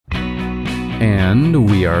And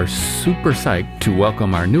we are super psyched to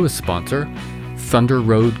welcome our newest sponsor, Thunder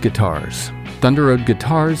Road Guitars. Thunder Road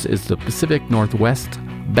Guitars is the Pacific Northwest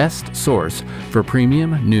best source for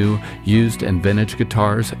premium, new, used, and vintage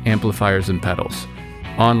guitars, amplifiers, and pedals.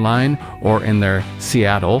 Online or in their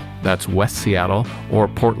Seattle, that's West Seattle, or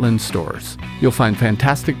Portland stores. You'll find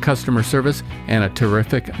fantastic customer service and a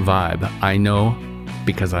terrific vibe. I know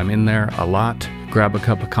because I'm in there a lot. Grab a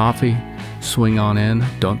cup of coffee, swing on in,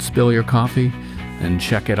 don't spill your coffee, and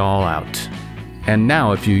check it all out. And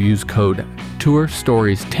now if you use code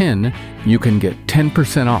TourStories10, you can get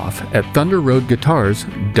 10% off at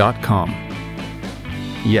thunderroadguitars.com.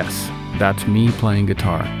 Yes, that's me playing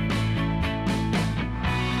guitar.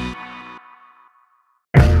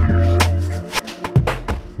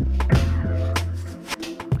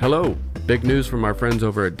 Hello, big news from our friends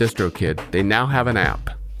over at DistroKid. They now have an app.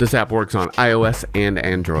 This app works on iOS and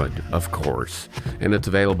Android, of course, and it's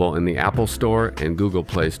available in the Apple Store and Google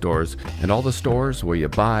Play stores and all the stores where you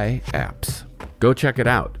buy apps. Go check it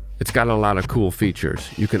out. It's got a lot of cool features.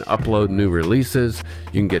 You can upload new releases.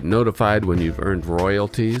 You can get notified when you've earned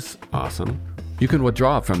royalties. Awesome. You can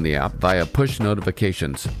withdraw from the app via push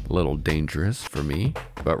notifications. A little dangerous for me,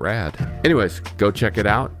 but rad. Anyways, go check it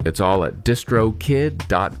out. It's all at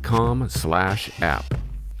distrokid.com/app.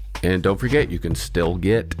 And don't forget, you can still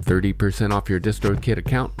get 30% off your DistroKid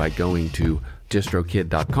account by going to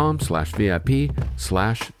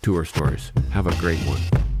distrokid.com/VIP/tour-stories. Have a great one.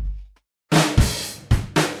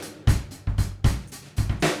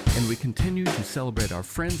 And we continue to celebrate our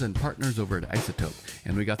friends and partners over at Isotope,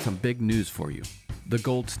 and we got some big news for you. The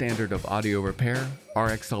gold standard of audio repair,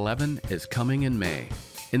 RX11, is coming in May.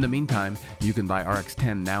 In the meantime, you can buy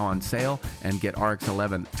RX10 now on sale and get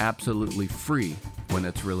RX11 absolutely free when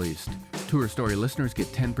it's released. Tour Story listeners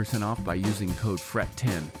get 10% off by using code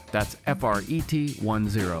FRET10. That's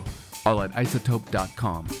FRET10. All at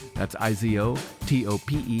isotope.com. That's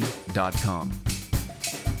IZOTOPE.com.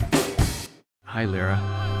 Hi, Lira.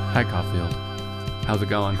 Hi, Caufield. How's it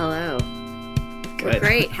going? Hello. Good.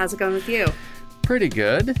 Great. How's it going with you? Pretty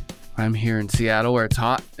good. I'm here in Seattle where it's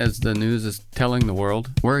hot, as the news is telling the world.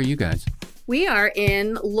 Where are you guys? We are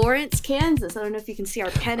in Lawrence, Kansas. I don't know if you can see our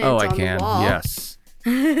pennant on the wall. Yes.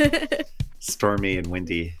 Stormy and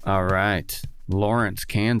windy. All right. Lawrence,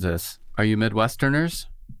 Kansas. Are you Midwesterners?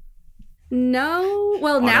 No.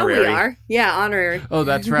 Well, honorary. Now we are. Yeah, honorary. Oh,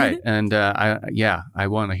 that's right. And I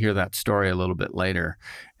want to hear that story a little bit later.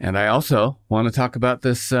 And I also want to talk about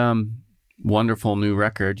this wonderful new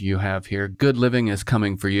record you have here. Good Living is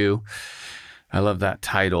Coming for You. I love that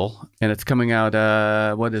title. And it's coming out,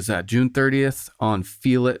 what is that, June 30th on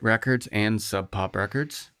Feel It Records and Sub Pop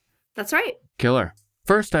Records. That's right. Killer.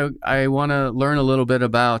 First, I want to learn a little bit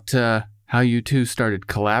about how you two started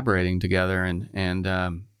collaborating together and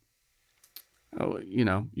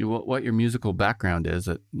what your musical background is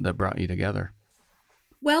that brought you together.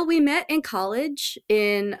 Well, we met in college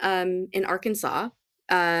in Arkansas.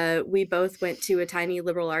 We both went to a tiny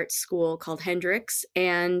liberal arts school called Hendrix,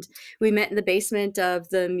 and we met in the basement of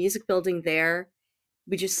the music building there.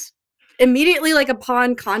 We just immediately, like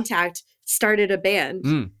upon contact, started a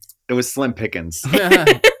band. It was slim pickings.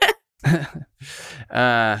 It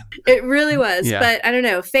really was. Yeah. But I don't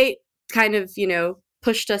know, fate kind of,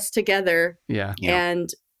 pushed us together. Yeah. And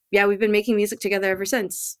yeah, we've been making music together ever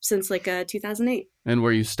since like 2008. And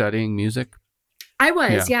were you studying music? I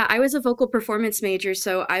was, yeah. I was a vocal performance major,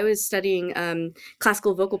 so I was studying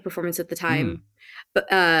classical vocal performance at the time. But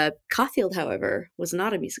Caufield, however, was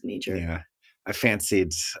not a music major. Yeah, I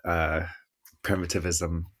fancied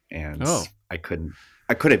primitivism, and I couldn't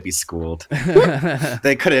be schooled.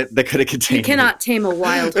 They couldn't contain me. You cannot tame a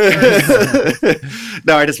wild horse.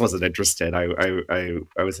 No, I just wasn't interested. I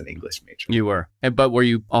was an English major. You were, but were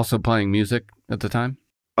you also playing music at the time?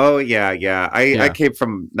 Oh yeah. I came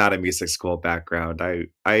from not a music school background. I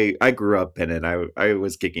grew up in it. I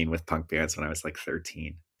was gigging with punk bands when I was like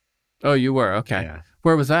 13. Oh, you were? Okay. Yeah.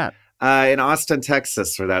 Where was that? In Austin,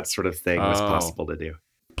 Texas, where that sort of thing was possible to do.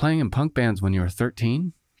 Playing in punk bands when you were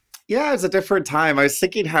 13? Yeah, it was a different time. I was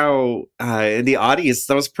thinking how in the audience,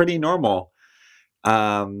 that was pretty normal.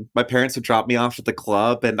 My parents would drop me off at the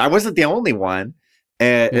club, and I wasn't the only one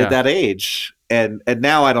at that age. And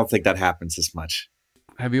now I don't think that happens as much.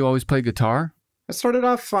 Have you always played guitar? I started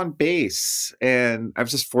off on bass, and I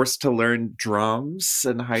was just forced to learn drums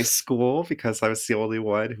in high school because I was the only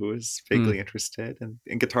one who was vaguely interested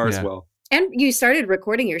in guitar as well. And you started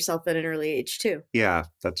recording yourself at an early age too. Yeah,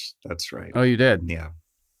 that's right. Oh, you did? Yeah.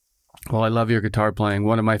 Well, I love your guitar playing.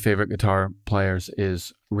 One of my favorite guitar players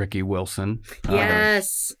is Ricky Wilson.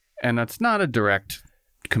 Yes. And that's not a direct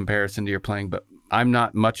comparison to your playing, but I'm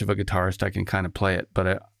not much of a guitarist. I can kind of play it,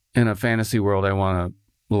 but in a fantasy world, I want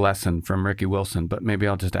a lesson from Ricky Wilson, but maybe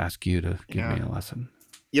I'll just ask you to give me a lesson.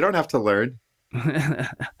 You don't have to learn.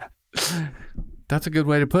 That's a good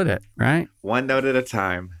way to put it, right? One note at a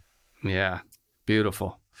time. Yeah.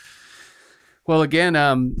 Beautiful. Well,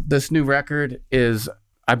 again, this new record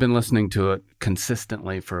I've been listening to it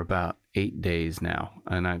consistently for about 8 days now,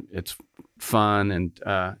 and it's fun, and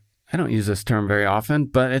I don't use this term very often,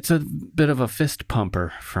 but it's a bit of a fist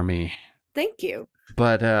pumper for me. Thank you.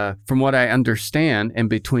 But from what I understand, in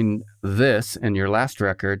between this and your last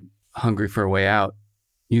record, Hungry for a Way Out,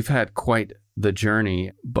 you've had quite the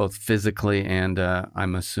journey, both physically and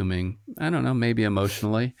I'm assuming, I don't know, maybe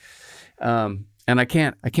emotionally. And I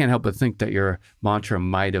can't help but think that your mantra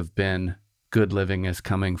might have been "Good living is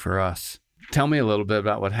coming for us." Tell me a little bit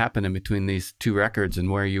about what happened in between these two records and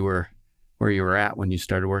where you were at when you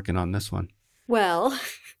started working on this one. Well,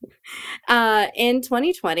 in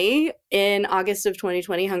 2020, in August of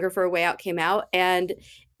 2020, Hunger for a Way Out came out, and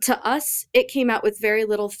to us, it came out with very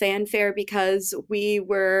little fanfare because we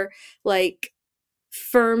were like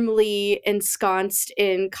firmly ensconced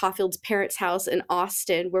in Caufield's parents' house in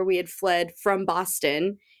Austin, where we had fled from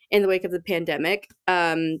Boston in the wake of the pandemic,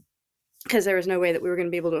 because there was no way that we were going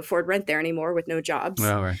to be able to afford rent there anymore with no jobs.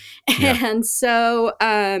 Oh, right. Yeah. And so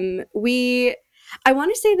I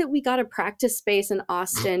want to say that we got a practice space in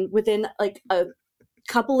Austin within like a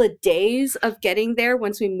couple of days of getting there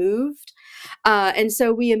once we moved. And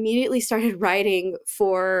so we immediately started writing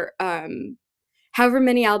for however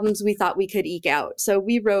many albums we thought we could eke out. So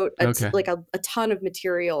we wrote a ton of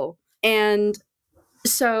material. And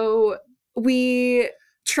so we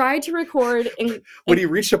tried to record. When you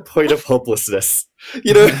reach a point of hopelessness,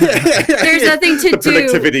 you know, there's nothing to do.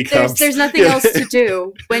 Productivity comes. There's nothing else to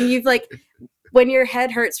do. When your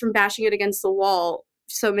head hurts from bashing it against the wall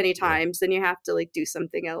so many times, then you have to like do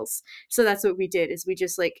something else. So that's what we did, is we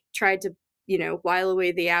just like tried to, while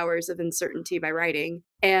away the hours of uncertainty by writing.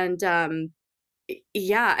 And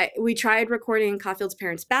we tried recording in Caufield's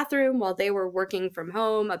parents' bathroom while they were working from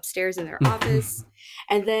home upstairs in their office.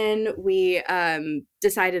 And then we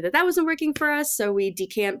decided that wasn't working for us. So we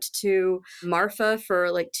decamped to Marfa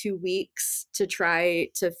for like 2 weeks to try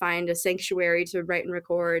to find a sanctuary to write and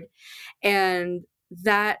record. And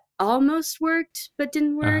that almost worked, but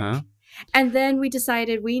didn't work. Uh-huh. And then we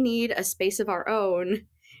decided we need a space of our own.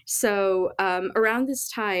 So around this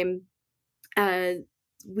time,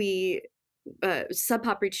 Sub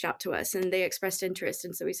Pop reached out to us and they expressed interest.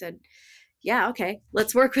 And so we said, yeah, okay,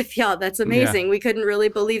 let's work with y'all. That's amazing. Yeah. We couldn't really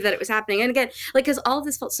believe that it was happening. And again, like, because all of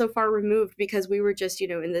this felt so far removed because we were just,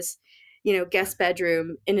 in this, guest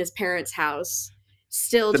bedroom in his parents' house,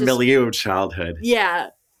 still the milieu of childhood. Yeah.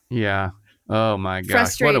 Yeah. Oh my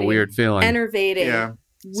gosh. What a weird feeling. Enervating. Yeah.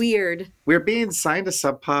 Weird. We're being signed to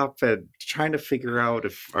Sub Pop and trying to figure out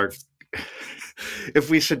if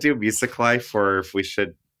we should do Music Life or if we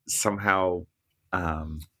should somehow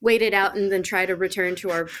wait it out and then try to return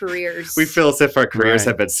to our careers. We feel as if our careers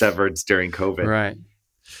have been severed during COVID. Right.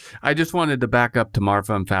 I just wanted to back up to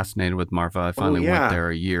Marfa. I'm fascinated with Marfa. I finally went there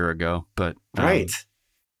a year ago, but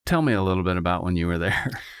tell me a little bit about when you were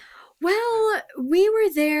there. Well, we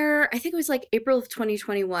were there, I think it was like April of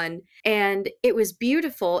 2021, and it was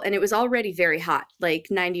beautiful, and it was already very hot, like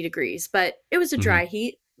 90 degrees, but it was a dry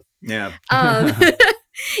heat. Yeah.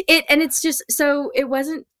 It's just, so it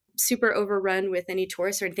wasn't super overrun with any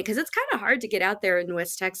tourists or anything, because it's kind of hard to get out there in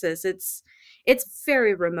West Texas. It's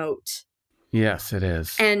very remote. Yes, it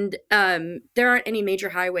is. And there aren't any major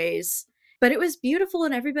highways, but it was beautiful,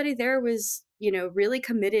 and everybody there was, really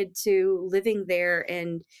committed to living there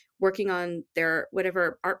and working on their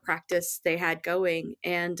whatever art practice they had going.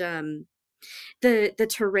 And the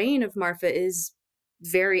terrain of Marfa is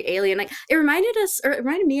very alien. Like it reminded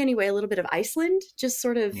me anyway, a little bit of Iceland, just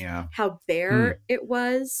sort of how bare it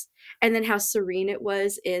was, and then how serene it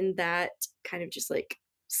was in that kind of just like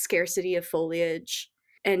scarcity of foliage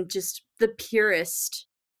and just the purest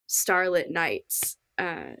starlit nights.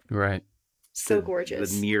 Right. So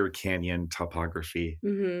gorgeous. The near canyon topography.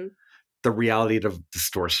 Mm-hmm. The reality of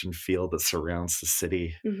distortion field that surrounds the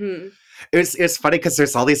city. Mm-hmm. It's funny because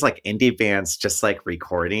there's all these like indie bands just like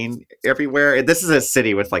recording everywhere. And this is a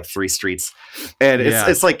city with like 3 streets, and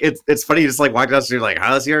it's like it's funny. You just like walk down the street, like,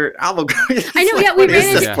 how's your album going? I know. Yeah, we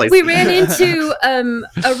ran into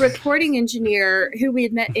a recording engineer who we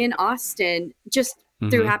had met in Austin just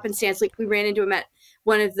through happenstance. Like we ran into him at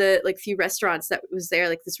one of the like few restaurants that was there,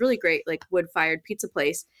 like this really great like wood-fired pizza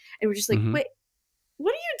place, and we're just like, wait,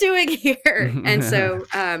 what are you doing here? And so,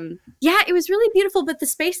 it was really beautiful, but the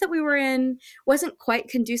space that we were in wasn't quite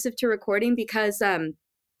conducive to recording because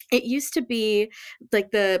It used to be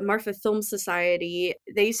like the Marfa Film Society.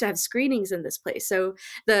 They used to have screenings in this place. So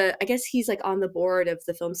I guess he's like on the board of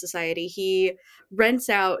the Film Society. He rents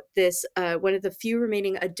out this one of the few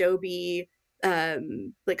remaining Adobe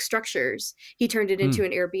like structures. He turned it into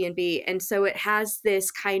an Airbnb, and so it has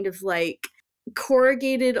this kind of like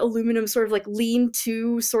corrugated aluminum sort of like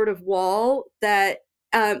lean-to sort of wall that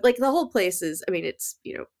like the whole place is, I mean, it's,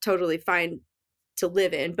 you know, totally fine to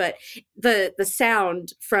live in, but the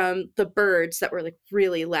sound from the birds that were like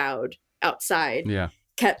really loud outside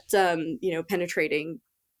kept you know, penetrating.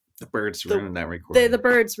 The birds ruined that recording. The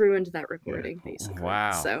birds ruined that recording, basically.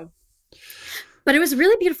 Wow. So, but it was a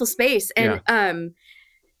really beautiful space, and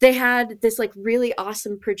they had this like really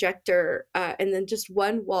awesome projector, and then just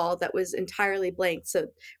one wall that was entirely blank. So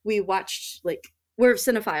we watched, like, we're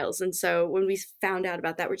cinephiles, and so when we found out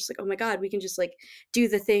about that, we're just like, oh my god, we can just like do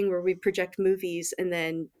the thing where we project movies and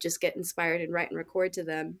then just get inspired and write and record to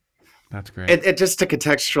them. That's great. And just to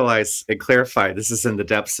contextualize and clarify, this is in the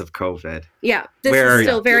depths of COVID. Yeah, this is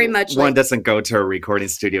still very much one doesn't go to a recording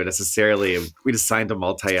studio necessarily. We just signed a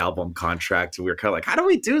multi-album contract, and we were kind of like, how do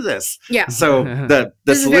we do this? Yeah. So the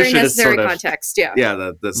this solution is sort of context. Yeah.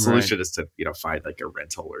 Yeah. The solution is to, you know, find like a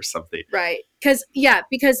rental or something. Right.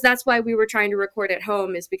 Because that's why we were trying to record at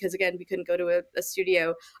home, is because, again, we couldn't go to a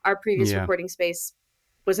studio. Our previous recording space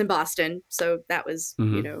was in Boston, so that was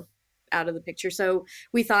you know, out of the picture. So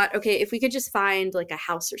we thought, okay, if we could just find like a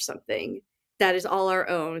house or something that is all our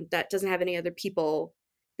own, that doesn't have any other people,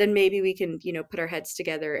 then maybe we can, you know, put our heads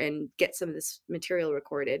together and get some of this material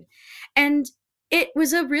recorded. And it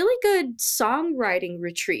was a really good songwriting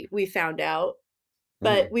retreat, we found out.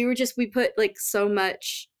 But we put like so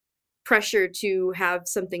much pressure to have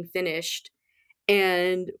something finished,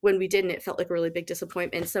 and when we didn't, it felt like a really big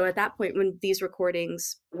disappointment. So at that point, when these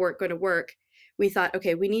recordings weren't going to work, we thought,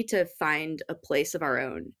 okay, we need to find a place of our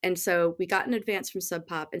own. And so we got an advance from Sub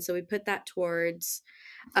Pop, and so we put that towards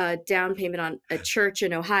a down payment on a church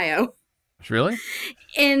in Ohio. Really?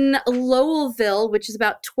 In Lowellville, which is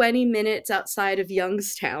about 20 minutes outside of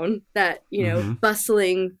Youngstown, that, you know,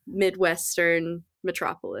 bustling Midwestern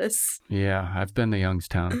metropolis. Yeah, I've been to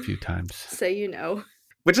Youngstown a few times. So, you know.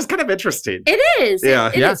 Which is kind of interesting. It is.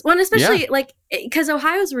 Yeah. It is. Well, especially like, because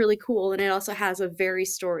Ohio's really cool, and it also has a very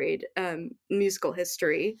storied musical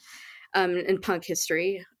history and punk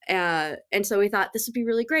history. And so we thought this would be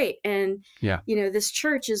really great. And, you know, this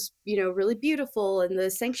church is, you know, really beautiful. And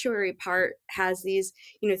the sanctuary part has these,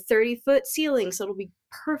 you know, 30-foot ceilings. So it'll be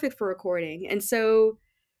perfect for recording. And so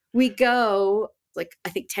we go, like, I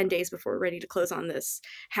think 10 days before we're ready to close on this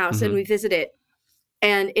house, and we visit it.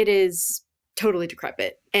 And it is totally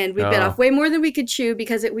decrepit, and we bit off way more than we could chew,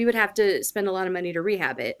 because we would have to spend a lot of money to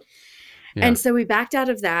rehab it. And so we backed out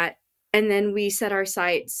of that, and then we set our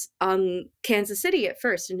sights on Kansas City at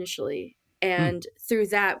first initially, and through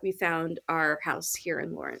that we found our house here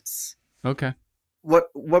in Lawrence. Okay. What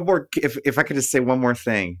more, if I could just say one more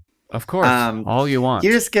thing. Of course. All you want.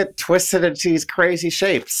 You just get twisted into these crazy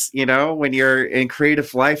shapes, you know, when you're in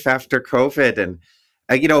creative life after COVID. And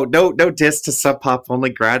you know, no diss to Sub Pop, only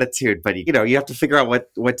gratitude. But, you know, you have to figure out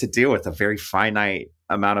what to do with a very finite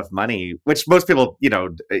amount of money, which most people, you know,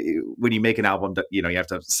 when you make an album, you know, you have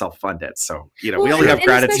to self-fund it. So, you know, we only have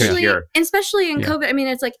gratitude here. Especially in COVID. I mean,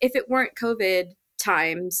 it's like, if it weren't COVID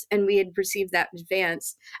times and we had received that in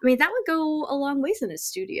advance, I mean, that would go a long ways in a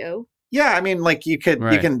studio. Yeah, I mean, like, you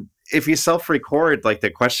can, if you self-record, like,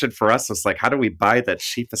 the question for us was like, how do we buy that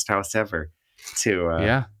cheapest house ever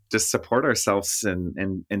to just support ourselves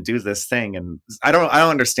and do this thing? And I don't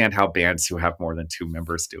understand how bands who have more than 2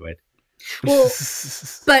 members do it. Well,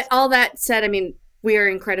 but all that said, I mean, we are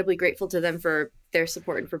incredibly grateful to them for their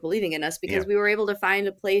support and for believing in us, because we were able to find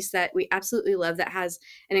a place that we absolutely love, that has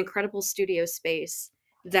an incredible studio space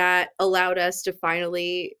that allowed us to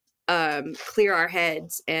finally clear our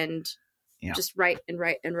heads and just write and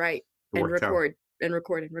write and write and record and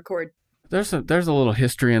record and record. There's a little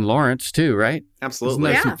history in Lawrence too, right?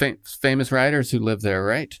 Absolutely. Isn't there some famous writers who live there,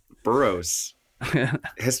 right? Burroughs.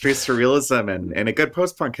 History of surrealism and a good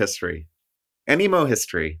post-punk history. And emo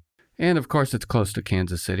history. And of course, it's close to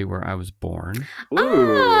Kansas City, where I was born. Ooh.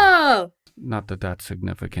 Oh! Not that that's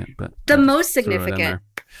significant, but the most significant.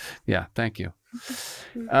 Yeah, thank you.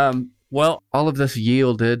 Well, all of this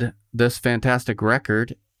yielded this fantastic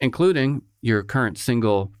record, including your current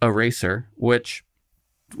single, Eraser, which,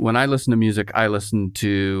 when I listen to music, I listen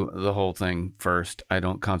to the whole thing first. I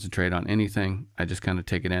don't concentrate on anything. I just kind of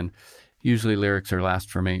take it in. Usually lyrics are last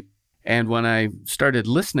for me. And when I started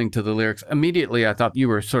listening to the lyrics, immediately I thought you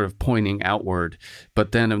were sort of pointing outward.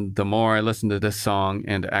 But then the more I listened to this song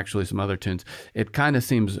and actually some other tunes, it kind of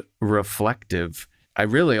seems reflective I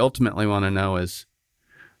really ultimately want to know is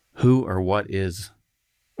who or what is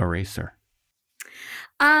Eraser?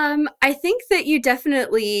 I think that you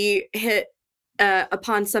definitely hit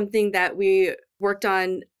upon something that we worked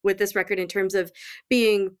on with this record in terms of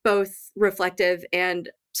being both reflective and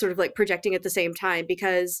sort of like projecting at the same time,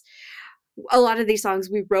 because a lot of these songs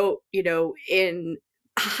we wrote, in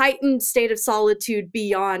a heightened state of solitude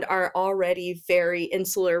beyond our already very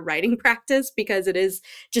insular writing practice, because it is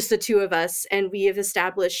just the two of us, and we have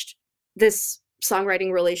established this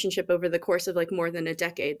songwriting relationship over the course of like more than a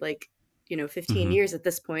decade, like 15 years at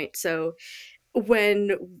this point. So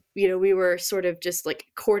when we were sort of just like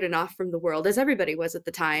cordoned off from the world, as everybody was at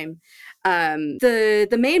the time,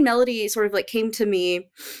 the main melody sort of like came to me,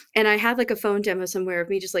 and I had like a phone demo somewhere of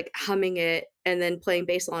me just like humming it and then playing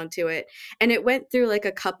bass along to it, and it went through like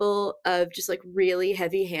a couple of just like really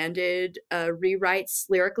heavy-handed rewrites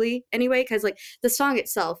lyrically anyway, because like the song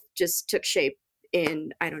itself just took shape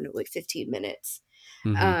in, I don't know, like 15 minutes.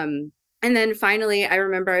 And then finally, I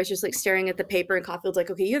remember I was just like staring at the paper, and Caufield's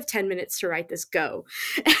like, okay, you have 10 minutes to write this, go.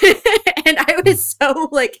 And I was so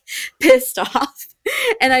like pissed off.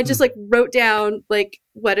 And I just like wrote down like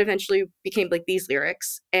what eventually became like these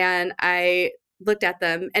lyrics. And I looked at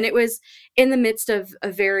them, and it was in the midst of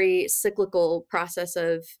a very cyclical process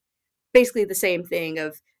of basically the same thing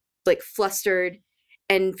of like flustered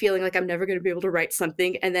and feeling like I'm never going to be able to write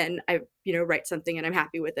something. And then I, write something and I'm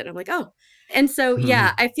happy with it. I'm like, oh. And so,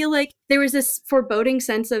 yeah, I feel like there was this foreboding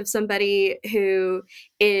sense of somebody who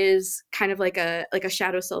is kind of like a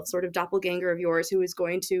shadow self, sort of doppelganger of yours, who is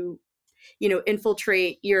going to,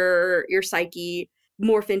 infiltrate your psyche,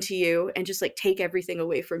 morph into you, and just like take everything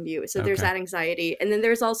away from you. So there's that anxiety. And then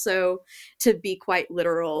there's also, to be quite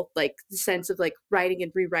literal, like the sense of like writing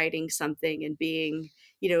and rewriting something and being,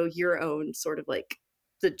 your own sort of like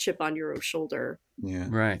the chip on your own shoulder. Yeah.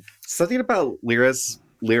 Right. Something about Lira's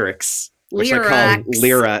lyrics, which I call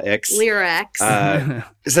Lira-X. Lira-X.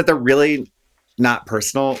 Is that they're really not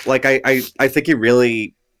personal. Like I think you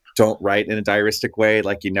really don't write in a diaristic way.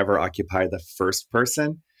 Like you never occupy the first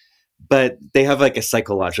person, but they have like a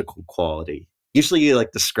psychological quality. Usually you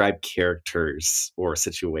like describe characters or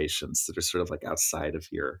situations that are sort of like outside of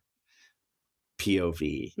your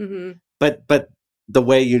POV. Mm-hmm. But the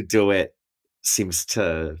way you do it seems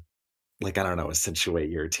to, like, I don't know,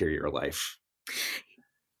 accentuate your interior life.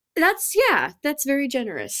 That's very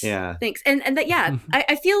generous. Yeah. Thanks. And that, yeah,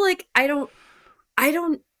 I feel like I don't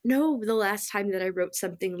know the last time that I wrote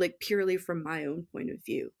something like purely from my own point of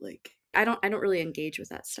view. Like I don't really engage with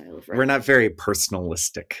that style of writing. We're not very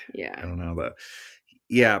personalistic. Yeah. I don't know that.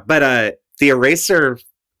 Yeah. But the Eraser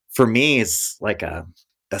for me is like a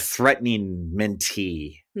threatening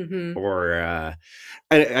mentee. Mm-hmm. Or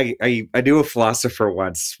I knew a philosopher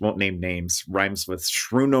once, won't name names, rhymes with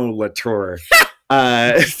Shruno Latour,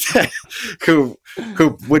 who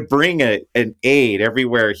would bring an aide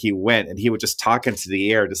everywhere he went, and he would just talk into the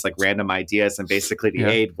air, just like random ideas, and basically the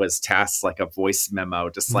aide was tasked like a voice memo,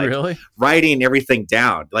 just like writing everything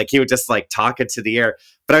down. Like he would just like talk into the air.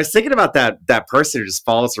 But I was thinking about that person who just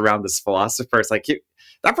follows around this philosopher. It's like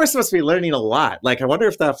that person must be learning a lot. Like, I wonder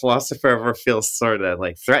if that philosopher ever feels sort of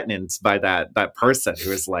like threatened by that person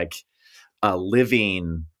who is like a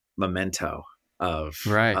living memento of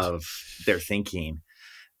their thinking.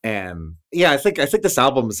 And yeah, I think this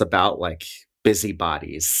album is about like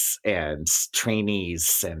busybodies and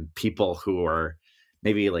trainees and people who are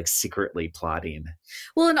maybe like secretly plotting.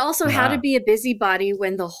 Well, and also how to be a busybody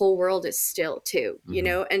when the whole world is still too,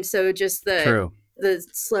 And so just the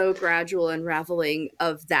slow, gradual unraveling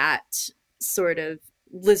of that sort of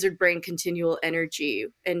lizard brain continual energy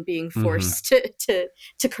and being forced to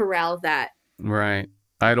corral that. Right.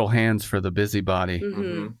 Idle hands for the busybody.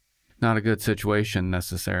 Mm-hmm. Not a good situation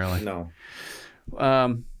necessarily. No.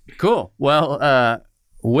 Cool. Well,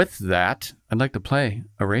 with that, I'd like to play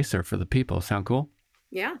Eraser for the people. Sound cool?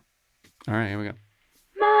 Yeah. All right, here we go.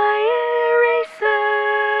 My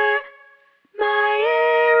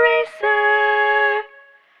eraser,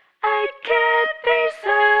 I can't face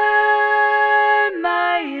her,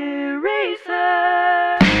 my eraser.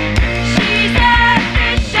 She's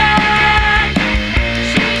ambitious,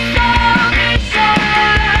 she's so vicious,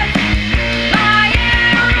 my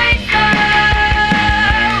eraser,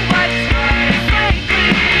 what's my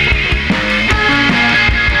safety?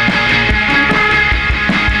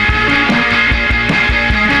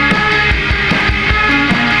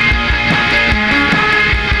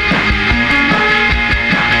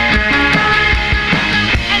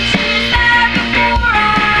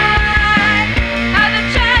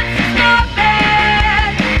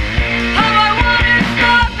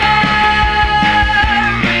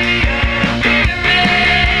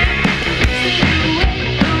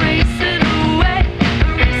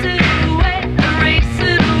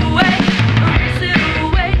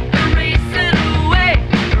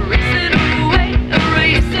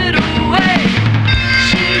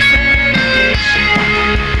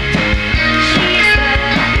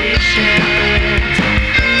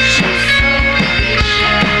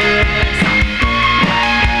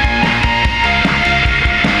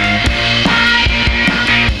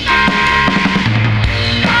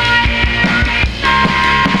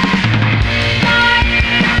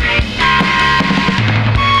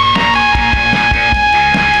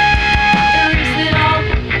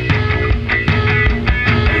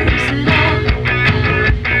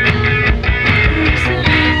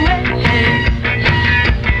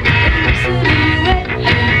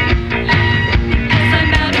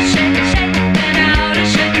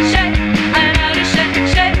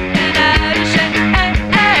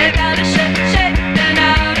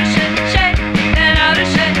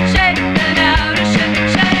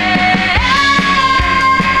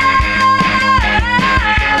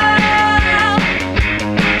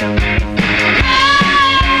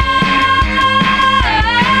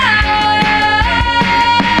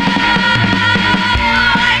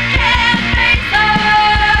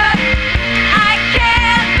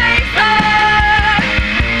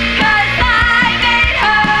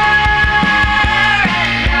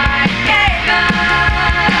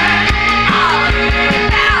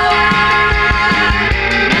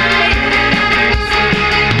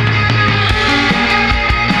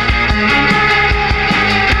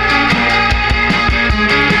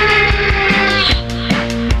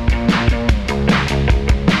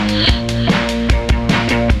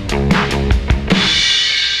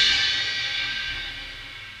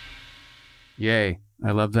 Yay.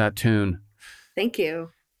 I love that tune. Thank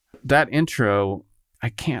you. That intro, I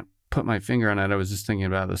can't put my finger on it. I was just thinking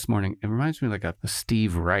about it this morning. It reminds me like a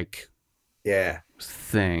Steve Reich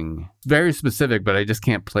thing. Very specific, but I just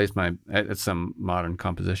can't place it's some modern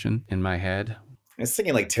composition in my head. I was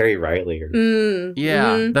thinking like Terry Riley.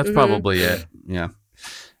 That's probably it. Yeah.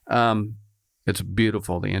 It's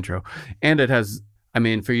beautiful, the intro. And it has, I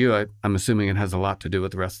mean, for you, I'm assuming it has a lot to do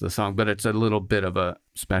with the rest of the song, but it's a little bit of a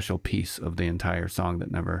special piece of the entire song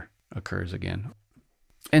that never occurs again.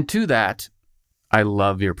 And to that, I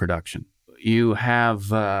love your production. You have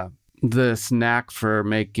the knack for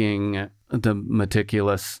making the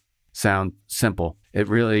meticulous sound simple.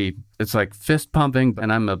 It's like fist pumping,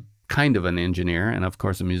 and I'm a kind of an engineer and of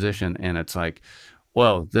course a musician, and it's like,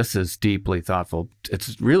 whoa, this is deeply thoughtful.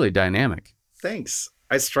 It's really dynamic. Thanks.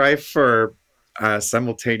 I strive for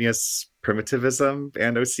simultaneous primitivism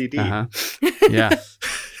and OCD. Yeah.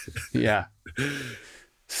 Yeah.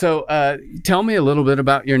 So tell me a little bit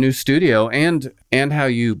about your new studio and how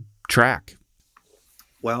you track.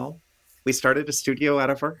 Well, we started a studio out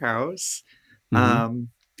of our house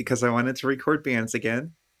because I wanted to record bands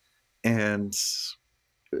again. And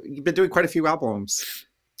you've been doing quite a few albums.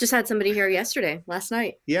 Just had somebody here last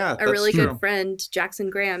night. Yeah, a really good friend, Jackson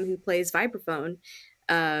Graham, who plays vibraphone.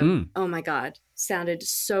 Oh my God, sounded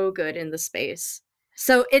so good in the space.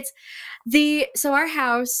 So our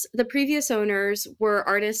house, the previous owners were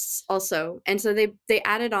artists also. And so they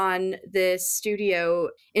added on this studio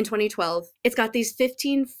in 2012. It's got these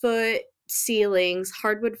 15-foot ceilings,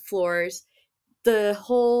 hardwood floors. The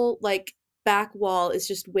whole back wall is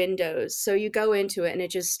just windows. So you go into it and it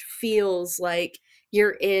just feels like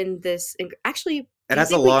you're in this. Actually, it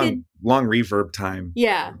has a long reverb time.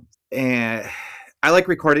 Yeah. And I like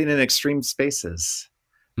recording in extreme spaces.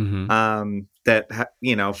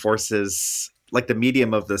 That forces, like, the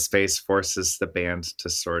medium of the space forces the band to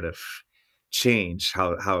sort of change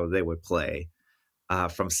how they would play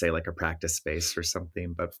from, say, like a practice space or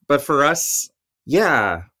something. But for us,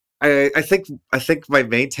 yeah, I think my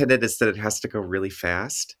main tenet is that it has to go really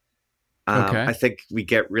fast. I think we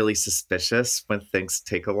get really suspicious when things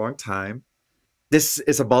take a long time. This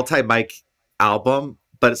is a multi-mic album,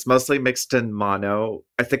 but it's mostly mixed in mono.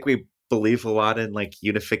 I think we believe a lot in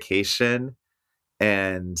unification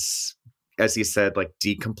and, as you said,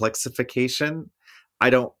 decomplexification.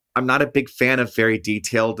 I'm not a big fan of very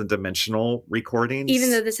detailed and dimensional recordings.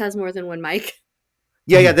 Even though this has more than one mic.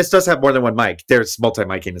 Yeah, this does have more than one mic. There's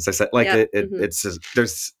multi-micing, as I said.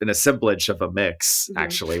 There's an assemblage of a mix,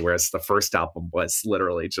 actually, whereas the first album was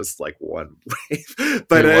literally just one wave.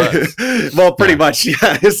 But pretty much,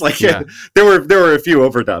 yeah. It's there were a few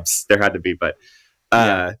overdubs. There had to be, but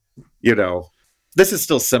this is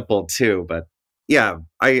still simple too. But yeah,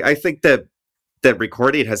 I think that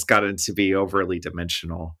recording has gotten to be overly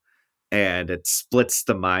dimensional. And it splits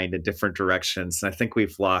the mind in different directions. And I think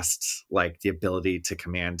we've lost the ability to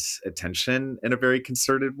command attention in a very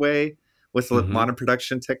concerted way with modern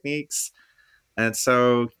production techniques. And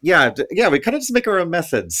so, yeah, we kind of just make our own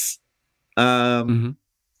methods.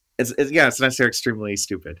 It's nice. They're extremely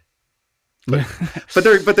stupid, but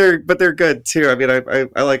they're good too. I mean,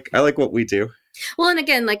 I like what we do. Well, and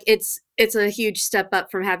again, it's a huge step up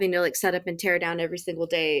from having to set up and tear down every single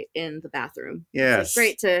day in the bathroom. Yes. It's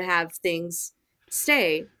great to have things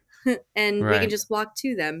stay and we can just walk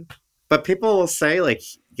to them. But people will say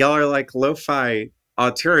y'all are lo-fi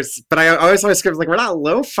auteurs, but I always want to scream we're not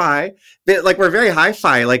lo-fi, but we're very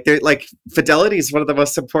hi-fi. Fidelity is one of the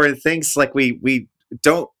most important things. We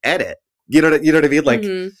don't edit. You know what I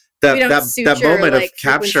mean? That moment of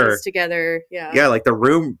capture together. Yeah, the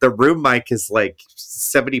room mic is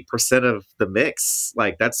 70% of the mix.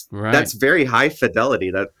 That's very high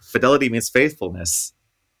fidelity. That fidelity means faithfulness.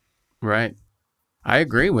 Right. I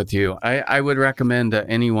agree with you. I would recommend that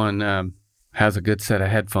anyone has a good set of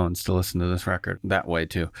headphones to listen to this record that way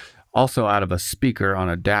too. Also, out of a speaker on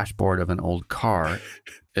a dashboard of an old car,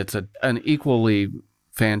 it's an equally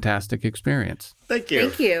fantastic experience. Thank you.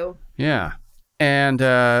 Thank you. Yeah. And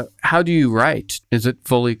how do you write? Is it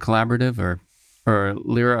fully collaborative, or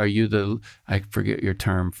Lira? Are you I forget your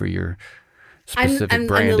term for your specific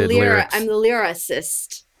branded lyrics? I'm the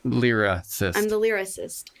lyricist. Lyricist. I'm the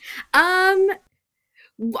lyricist.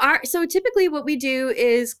 So typically, what we do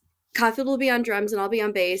is Caufield will be on drums and I'll be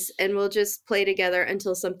on bass, and we'll just play together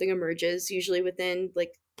until something emerges. Usually within a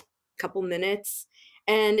couple minutes.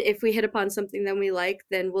 And if we hit upon something that we like,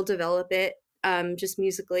 then we'll develop it. Just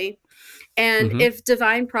musically. And if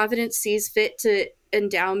divine providence sees fit to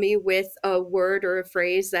endow me with a word or a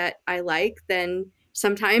phrase that I like, then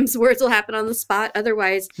sometimes words will happen on the spot.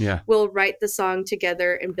 Otherwise, we'll write the song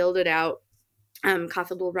together and build it out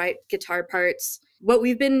Caufield will write guitar parts. What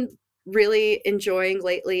we've been really enjoying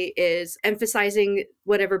lately is emphasizing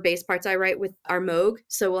whatever bass parts I write with our Moog.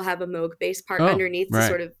 So we'll have a Moog bass part underneath to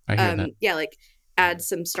sort of, I hear that. like add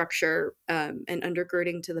some structure and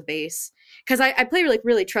undergirding to the bass. Because I play like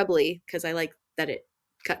really trebly because I like that it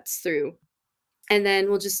cuts through. And then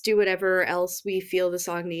we'll just do whatever else we feel the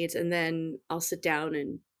song needs, and then I'll sit down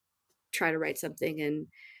and try to write something,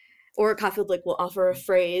 or Caufield like will offer a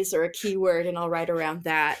phrase or a keyword, and I'll write around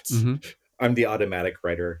that. Mm-hmm. I'm the automatic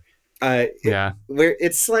writer. Where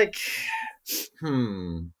it's like, how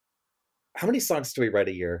many songs do we write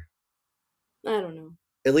a year? I don't know.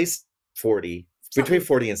 At least 40, between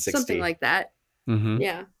 40 and 60, something like that. Mm-hmm.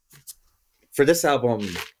 Yeah. For this album,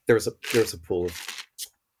 there was a pool of,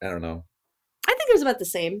 I don't know. I think it was about the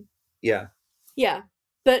same. Yeah. Yeah,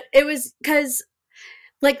 but it was because,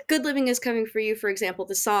 like, "Good Living Is Coming for You," for example,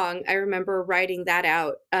 the song, I remember writing that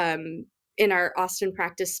out in our Austin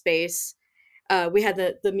practice space. We had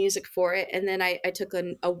the music for it, and then I took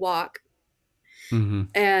a walk,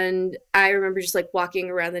 and I remember just like walking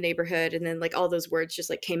around the neighborhood, and then like all those words just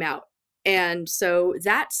like came out, and so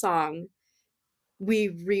that song we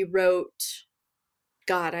rewrote.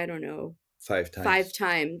 God, I don't know, 5 times. 5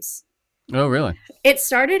 times. Oh, really? It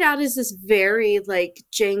started out as this very like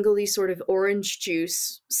jangly sort of orange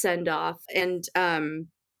juice send off, and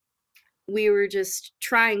we were just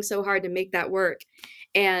trying so hard to make that work,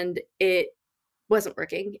 and it wasn't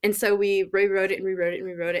working. And so we rewrote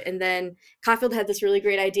it, and then Caufield had this really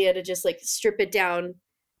great idea to just like strip it down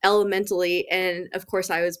elementally, and of course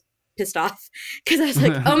I was pissed off because I was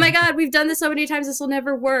like, oh my god, we've done this so many times, this will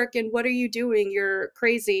never work, and what are you doing? You're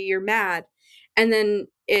crazy, you're mad. And then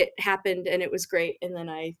it happened, and it was great. And then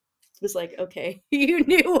I was like, okay, you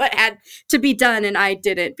knew what had to be done, and I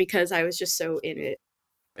didn't because I was just so in it.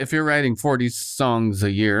 If you're writing 40 songs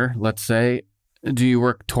a year, let's say, do you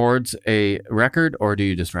work towards a record, or do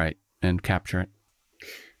you just write and capture it?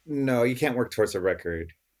 No, you can't work towards a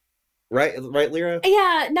record. Right, Lira?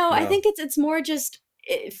 Yeah, no, I think it's more just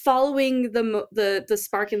following the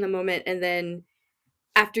spark in the moment, and then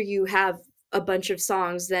after you have a bunch of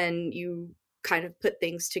songs, then you kind of put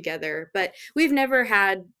things together. But we've never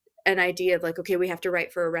had an idea of like, okay, we have to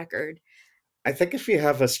write for a record. I think if you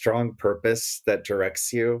have a strong purpose that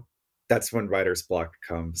directs you, that's when writer's block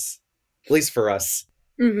comes. At least for us.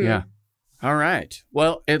 Mm-hmm. Yeah. All right.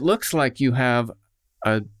 Well, it looks like you have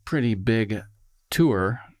a pretty big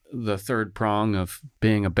tour, the third prong of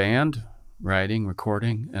being a band, writing,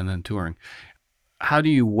 recording, and then touring. How do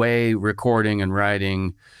you weigh recording and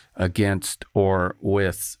writing against or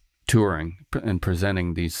with touring and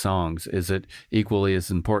presenting these songs? Is it equally as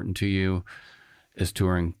important to you? Is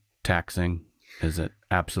touring taxing? Is it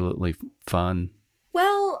absolutely fun?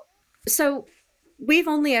 Well, so we've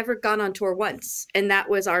only ever gone on tour once, and that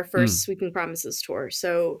was our first Sweeping Promises tour.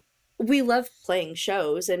 So we love playing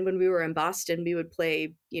shows, and when we were in Boston, we would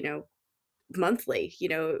play, monthly.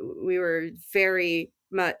 We were very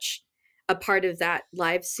much a part of that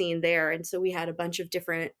live scene there, and so we had a bunch of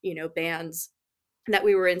different, bands that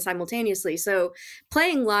we were in simultaneously. So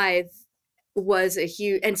playing live was a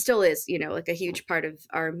huge, and still is, like a huge part of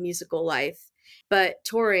our musical life. But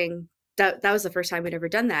touring, that was the first time we'd ever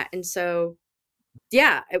done that. And so,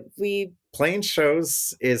 yeah, playing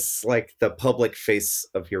shows is like the public face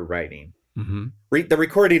of your writing. Mm-hmm. The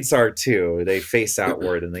recordings are too. They face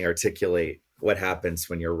outward and they articulate what happens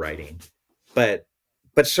when you're writing. But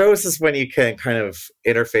shows is when you can kind of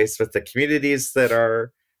interface with the communities that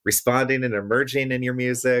are responding and emerging in your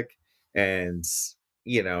music, and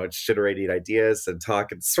it's generating ideas and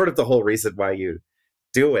talk. It's sort of the whole reason why you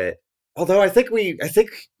do it. Although I think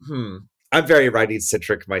I'm very writing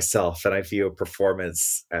centric myself, and I view a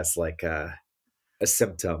performance as like a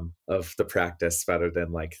symptom of the practice rather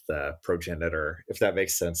than like the progenitor, if that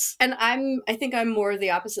makes sense. And I think I'm more the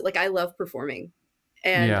opposite. Like, I love performing,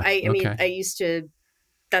 and yeah, I mean, I used to.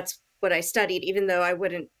 That's what I studied, even though I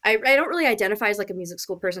don't really identify as like a music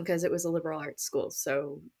school person because it was a liberal arts school.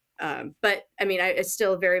 So, but I mean, it's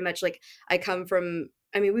still very much like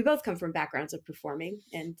we both come from backgrounds of performing,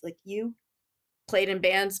 and like you played in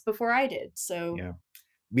bands before I did. So yeah.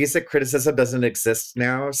 Music criticism doesn't exist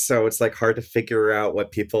now. So it's like hard to figure out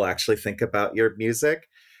what people actually think about your music.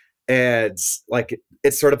 And like,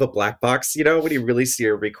 it's sort of a black box, when you release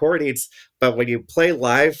your recordings. But when you play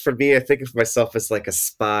live, for me, I think of myself as like a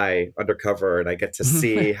spy undercover, and I get to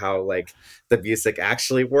see how like the music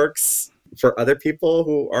actually works for other people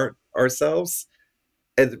who aren't ourselves.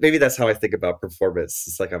 And maybe that's how I think about performance.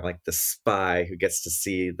 It's like I'm like the spy who gets to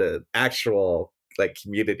see the actual like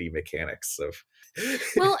community mechanics of.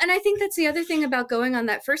 Well, and I think that's the other thing about going on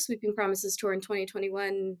that first Sweeping Promises tour in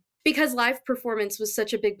 2021, because live performance was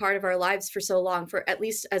such a big part of our lives for so long, for at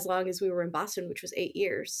least as long as we were in Boston, which was 8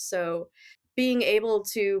 years. So being able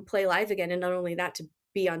to play live again, and not only that, to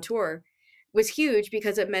be on tour, was huge,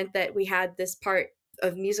 because it meant that we had this part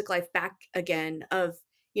of music life back again, of,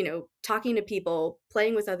 you know, talking to people,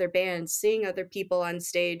 playing with other bands, seeing other people on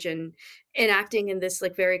stage, and enacting in this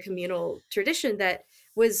like very communal tradition that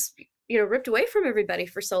was, you know, ripped away from everybody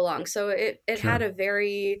for so long. So it Sure. had a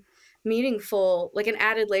very meaningful, like an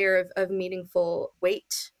added layer of meaningful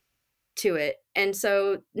weight to it. And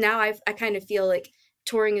so now I kind of feel like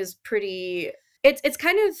touring is pretty, it's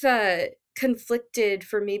kind of conflicted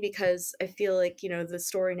for me, because I feel like, you know, the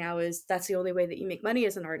story now is that's the only way that you make money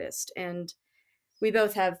as an artist. And we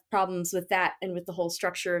both have problems with that and with the whole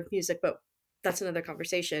structure of music, but that's another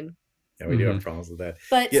conversation. Yeah, we do have problems with that.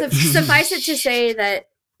 But Yeah. suffice it to say that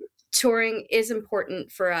touring is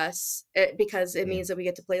important for us, because it means that we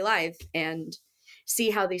get to play live and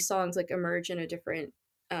see how these songs like emerge in a different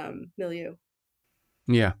milieu.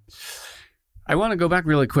 Yeah. I want to go back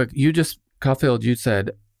really quick. Caufield, you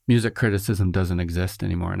said music criticism doesn't exist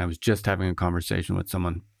anymore. And I was just having a conversation with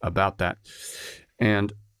someone about that.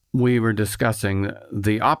 And we were discussing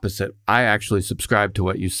the opposite. I actually subscribe to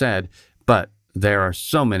what you said, but there are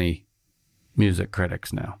so many music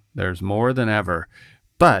critics now. There's more than ever.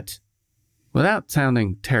 But without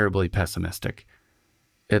sounding terribly pessimistic,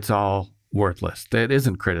 it's all worthless. That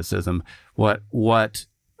isn't criticism. What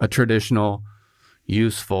a traditional,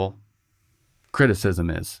 useful criticism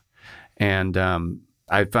is. And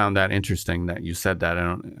I found that interesting that you said that. I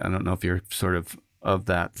don't know if you're sort of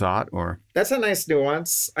that thought, or that's a nice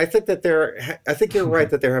nuance. I think you're right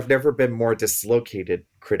that there have never been more dislocated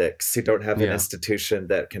critics who don't have an institution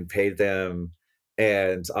that can pay them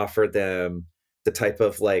and offer them the type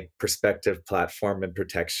of like perspective, platform, and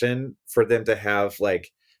protection for them to have like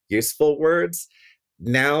useful words.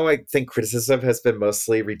 Now I think criticism has been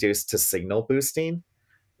mostly reduced to signal boosting.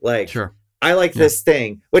 Like, sure, I like this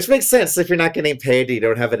thing, which makes sense if you're not getting paid, you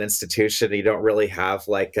don't have an institution, you don't really have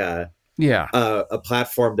like a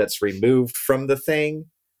platform that's removed from the thing.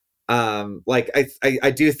 Like I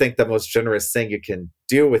do think the most generous thing you can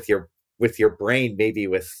do with your brain, maybe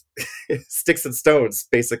with sticks and stones,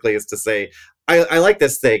 basically, is to say, I like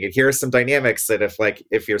this thing, and here are some dynamics that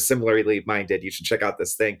if you're similarly minded, you should check out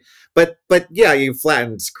this thing. But yeah, you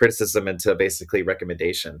flattened criticism into basically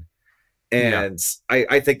recommendation. And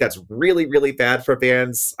I think that's really, really bad for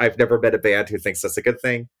bands. I've never met a band who thinks that's a good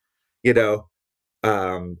thing, you know.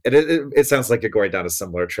 And it sounds like you're going down a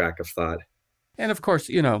similar track of thought. And of course,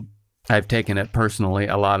 you know, I've taken it personally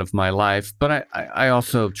a lot of my life, but I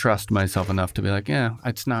also trust myself enough to be like, yeah,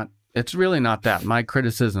 it's really not that. My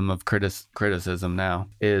criticism of criticism now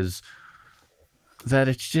is that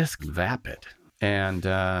it's just vapid. And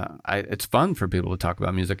it's fun for people to talk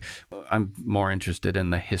about music. I'm more interested in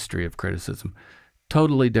the history of criticism.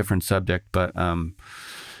 Totally different subject, but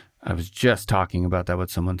I was just talking about that with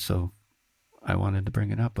someone, so I wanted to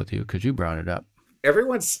bring it up with you because you brought it up.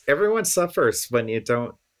 Everyone suffers when you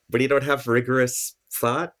don't have rigorous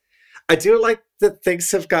thought. I do like that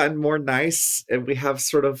things have gotten more nice, and we have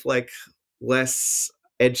sort of like less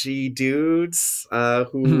edgy dudes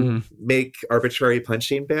who make arbitrary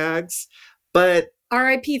punching bags. But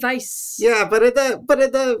R.I.P. Vice. Yeah, but in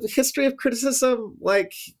the history of criticism,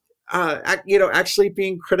 like actually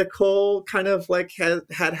being critical kind of like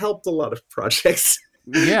had helped a lot of projects.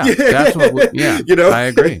 Yeah, that's what. You know, I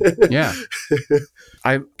agree. Yeah,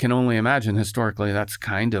 I can only imagine historically that's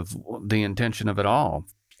kind of the intention of it all,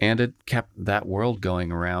 and it kept that world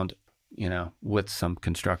going around, you know, with some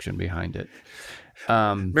construction behind it.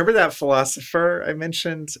 Remember that philosopher I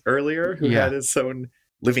mentioned earlier who had his own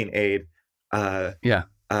living aid?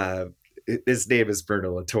 His name is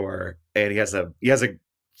Bruno Latour, and he has a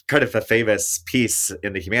kind of a famous piece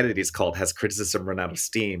in the humanities called "Has Criticism Run Out of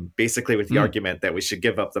Steam?" Basically with the argument that we should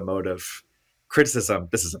give up the mode of criticism.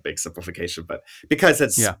 This is a big simplification, but because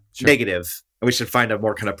it's negative, and we should find a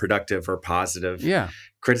more kind of productive or positive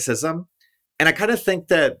criticism. And I kind of think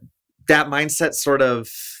that mindset sort of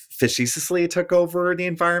facetiously took over the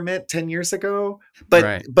environment 10 years ago,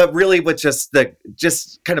 but really with just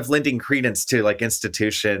kind of lending credence to like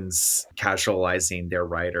institutions casualizing their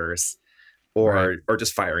writers or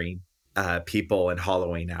just firing people and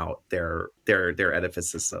hollowing out their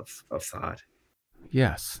edifices of thought.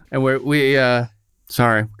 Yes. And we got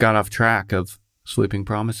off track of Sweeping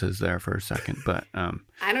Promises there for a second, but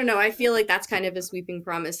I don't know. I feel like that's kind of a sweeping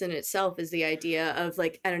promise in itself, is the idea of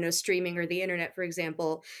like, I don't know, streaming or the internet, for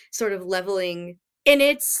example, sort of leveling in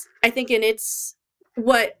its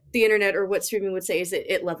what the internet or what streaming would say is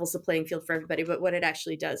it levels the playing field for everybody, but what it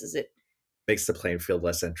actually does is it makes the playing field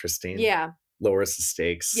less interesting. Yeah. Lowers the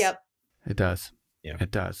stakes. Yep. It does. Yeah.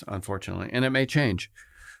 It does, unfortunately. And it may change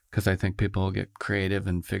because I think people will get creative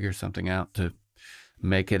and figure something out to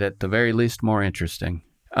make it at the very least more interesting.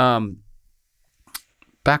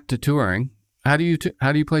 Back to touring. How do you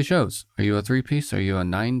play shows? Are you a 3-piece? Are you a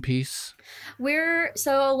 9-piece?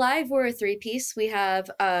 So live we're a 3-piece. We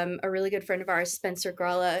have a really good friend of ours, Spencer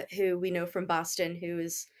Gralla, who we know from Boston, who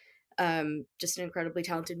is just an incredibly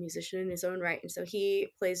talented musician in his own right. And so he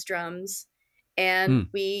plays drums, and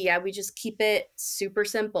we just keep it super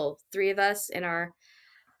simple. 3 of us in our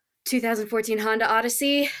 2014 Honda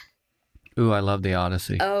Odyssey. Ooh, I love the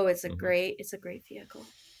Odyssey. Oh, it's a great vehicle.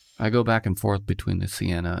 I go back and forth between the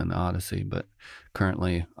Sienna and the Odyssey, but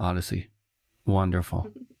currently Odyssey.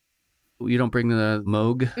 Wonderful. You don't bring the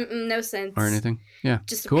Moog? No sense. Or anything? Yeah.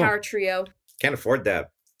 Just cool. a power trio. Can't afford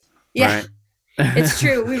that. Yeah. Right. It's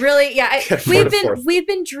true. We really, we've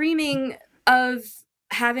been dreaming of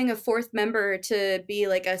having a 4th member to be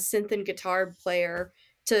like a synth and guitar player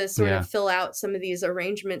to sort of fill out some of these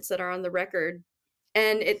arrangements that are on the record.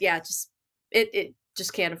 And it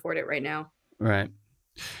just can't afford it right now. Right.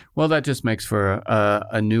 Well, that just makes for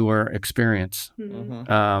a newer experience.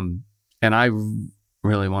 Mm-hmm. And I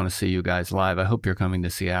really want to see you guys live. I hope you're coming to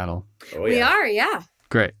Seattle. Oh, We are, yeah.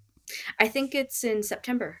 Great. I think it's in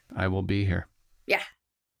September. I will be here. Yeah.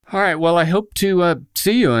 All right. Well, I hope to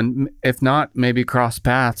see you. And if not, maybe cross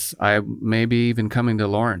paths. I may be even coming to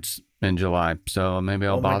Lawrence in July. So maybe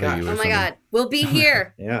I'll bother you or Oh, my something. God. We'll be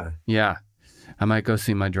here. Yeah. Yeah. I might go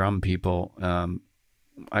see my drum people.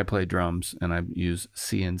 I play drums, and I use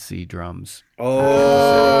CNC drums.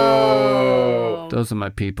 Oh. Those are my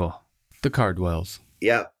people. The Cardwells.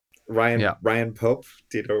 Yeah. Ryan Pope.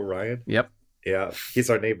 Do you know Ryan? Yep. Yeah.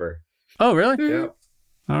 He's our neighbor. Oh, really? Yeah.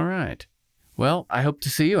 All right. Well, I hope to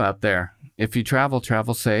see you out there. If you travel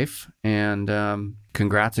safe. And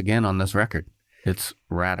congrats again on this record. It's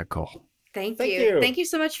radical. Thank you. Thank you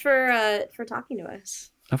so much for talking to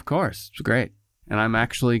us. Of course. It's great. And I'm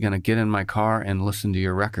actually going to get in my car and listen to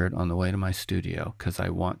your record on the way to my studio because I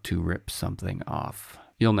want to rip something off.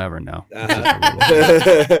 You'll never know.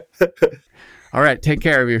 All right. Take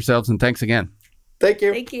care of yourselves, and thanks again. Thank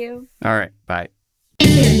you. Thank you. All right. Bye.